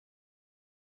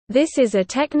This is a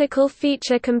technical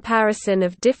feature comparison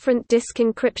of different disk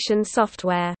encryption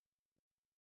software.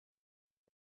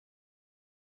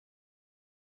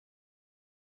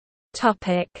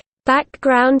 Topic: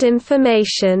 Background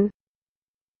information.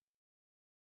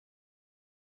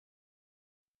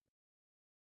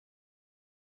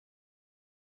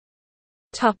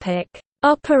 Topic: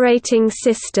 Operating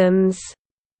systems.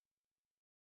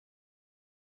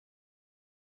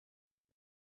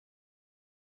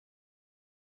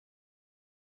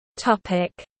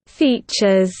 Topic: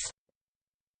 Features.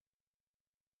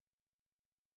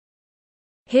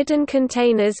 Hidden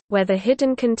containers, whether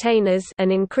hidden containers, an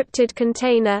encrypted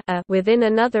container A within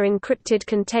another encrypted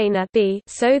container B,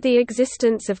 so the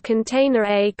existence of container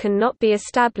A cannot be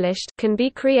established, can be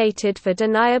created for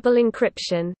deniable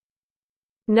encryption.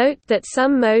 Note that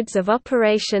some modes of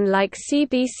operation like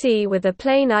CBC with a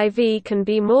plain IV can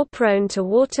be more prone to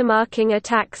watermarking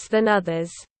attacks than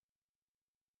others.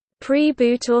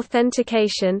 Pre-boot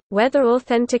authentication, whether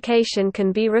authentication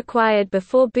can be required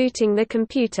before booting the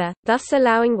computer, thus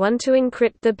allowing one to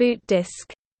encrypt the boot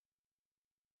disk.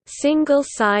 Single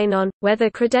sign-on,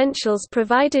 whether credentials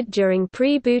provided during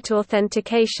pre-boot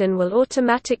authentication will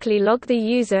automatically log the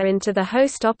user into the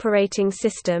host operating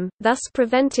system, thus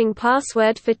preventing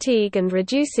password fatigue and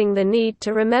reducing the need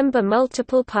to remember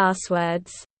multiple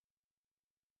passwords.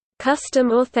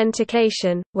 Custom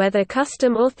authentication, whether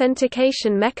custom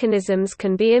authentication mechanisms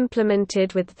can be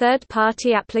implemented with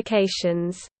third-party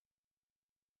applications.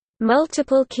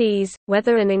 Multiple keys,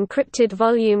 whether an encrypted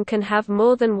volume can have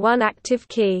more than one active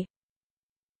key.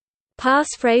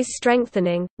 Passphrase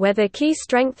strengthening, whether key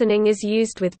strengthening is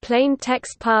used with plain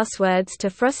text passwords to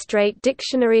frustrate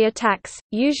dictionary attacks,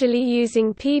 usually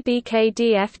using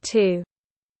PBKDF2.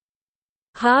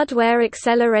 Hardware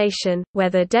acceleration,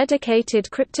 whether dedicated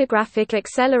cryptographic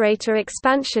accelerator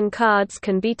expansion cards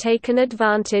can be taken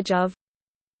advantage of.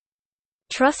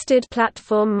 Trusted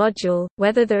platform module,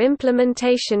 whether the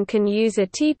implementation can use a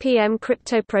TPM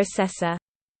cryptoprocessor.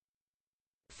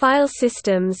 File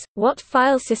systems, what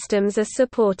file systems are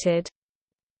supported.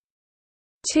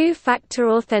 Two-factor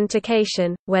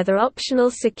authentication, whether optional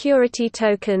security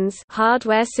tokens,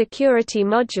 hardware security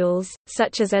modules,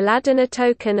 such as a Ladder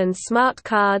token and smart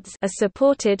cards, are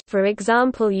supported, for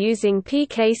example using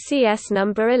PKCS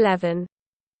number 11.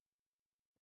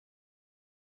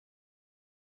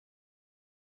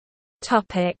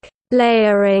 Topic: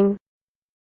 Layering.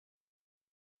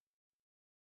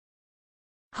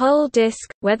 Whole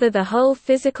disk, whether the whole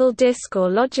physical disk or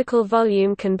logical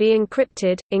volume can be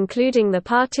encrypted, including the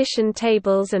partition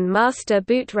tables and master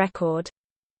boot record.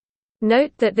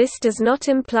 Note that this does not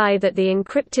imply that the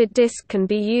encrypted disk can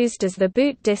be used as the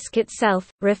boot disk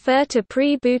itself. Refer to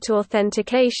pre-boot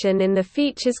authentication in the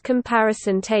features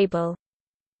comparison table.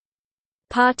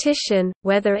 Partition,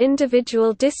 whether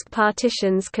individual disk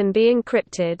partitions can be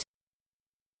encrypted.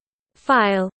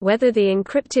 File, whether the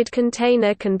encrypted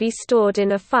container can be stored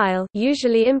in a file,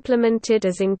 usually implemented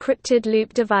as encrypted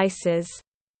loop devices.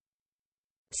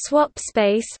 Swap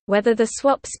space, whether the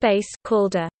swap space,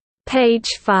 called a page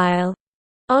file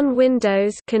on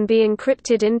Windows, can be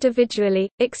encrypted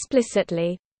individually,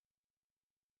 explicitly.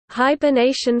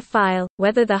 Hibernation file,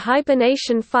 whether the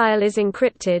hibernation file is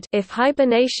encrypted if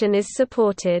hibernation is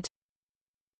supported.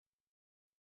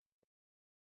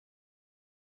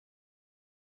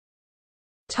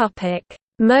 Topic: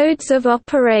 Modes of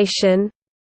operation.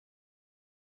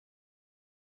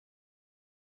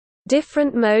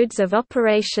 Different modes of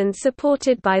operation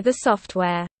supported by the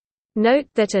software. Note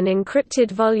that an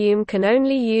encrypted volume can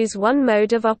only use one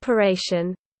mode of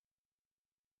operation.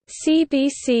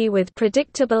 CBC with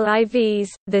predictable IVs,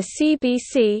 the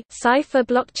CBC cipher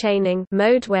blockchaining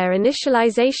mode where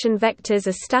initialization vectors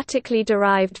are statically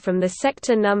derived from the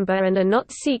sector number and are not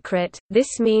secret.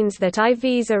 This means that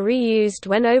IVs are reused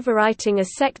when overwriting a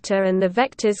sector and the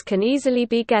vectors can easily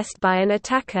be guessed by an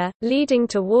attacker, leading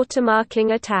to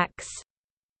watermarking attacks.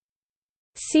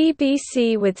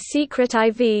 CBC with secret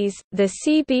IVs, the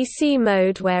CBC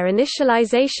mode where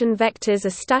initialization vectors are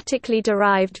statically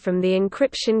derived from the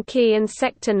encryption key and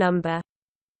sector number.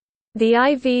 The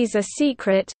IVs are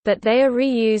secret, but they are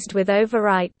reused with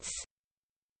overwrites.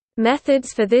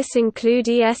 Methods for this include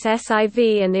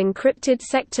ESSIV and encrypted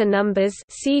sector numbers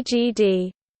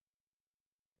 (CGD).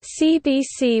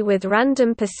 CBC with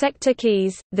random per sector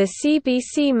keys, the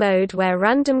CBC mode where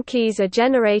random keys are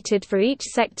generated for each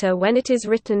sector when it is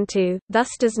written to, thus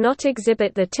does not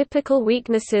exhibit the typical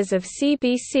weaknesses of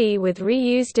CBC with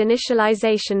reused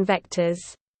initialization vectors.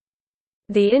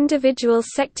 The individual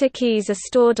sector keys are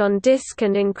stored on disk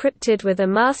and encrypted with a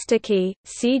master key,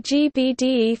 see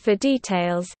GBDE for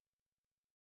details.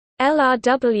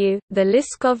 LRW, the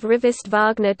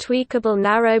Liskov-Rivest-Wagner tweakable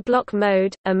narrow block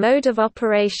mode, a mode of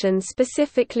operation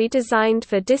specifically designed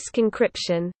for disk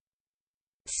encryption.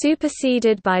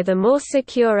 Superseded by the more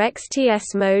secure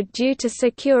XTS mode due to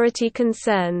security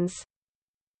concerns.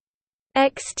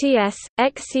 XTS,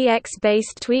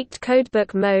 XEX-based tweaked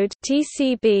codebook mode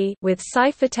 (TCB) with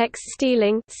ciphertext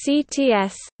stealing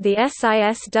 (CTS), the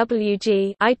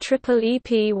SISWG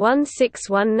IEEE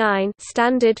 1619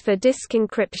 standard for disk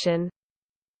encryption.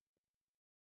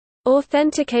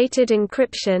 Authenticated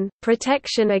encryption,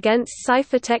 protection against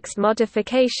ciphertext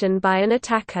modification by an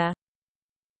attacker.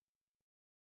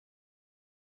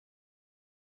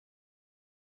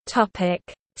 Topic: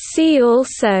 See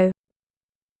also.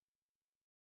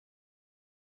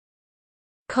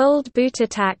 Cold boot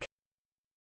attack.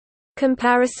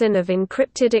 Comparison of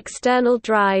encrypted external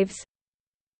drives.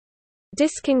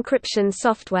 Disk encryption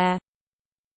software.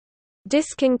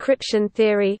 Disk encryption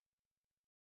theory.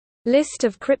 List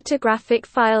of cryptographic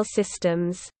file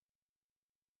systems.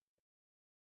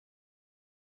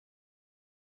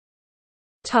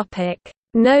 Topic: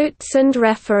 Notes and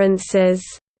references.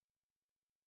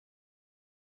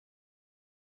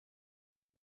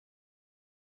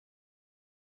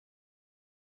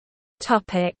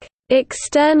 Topic: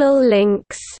 External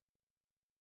links.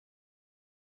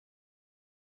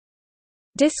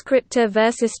 Descriptor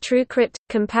versus TrueCrypt –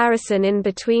 comparison in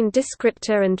between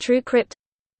Descriptor and TrueCrypt.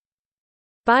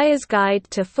 Buyer's Guide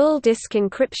to Full Disk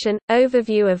Encryption –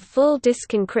 overview of full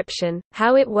disk encryption,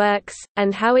 how it works,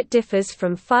 and how it differs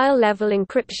from file-level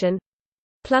encryption,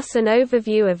 plus an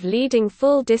overview of leading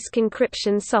full disk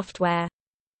encryption software.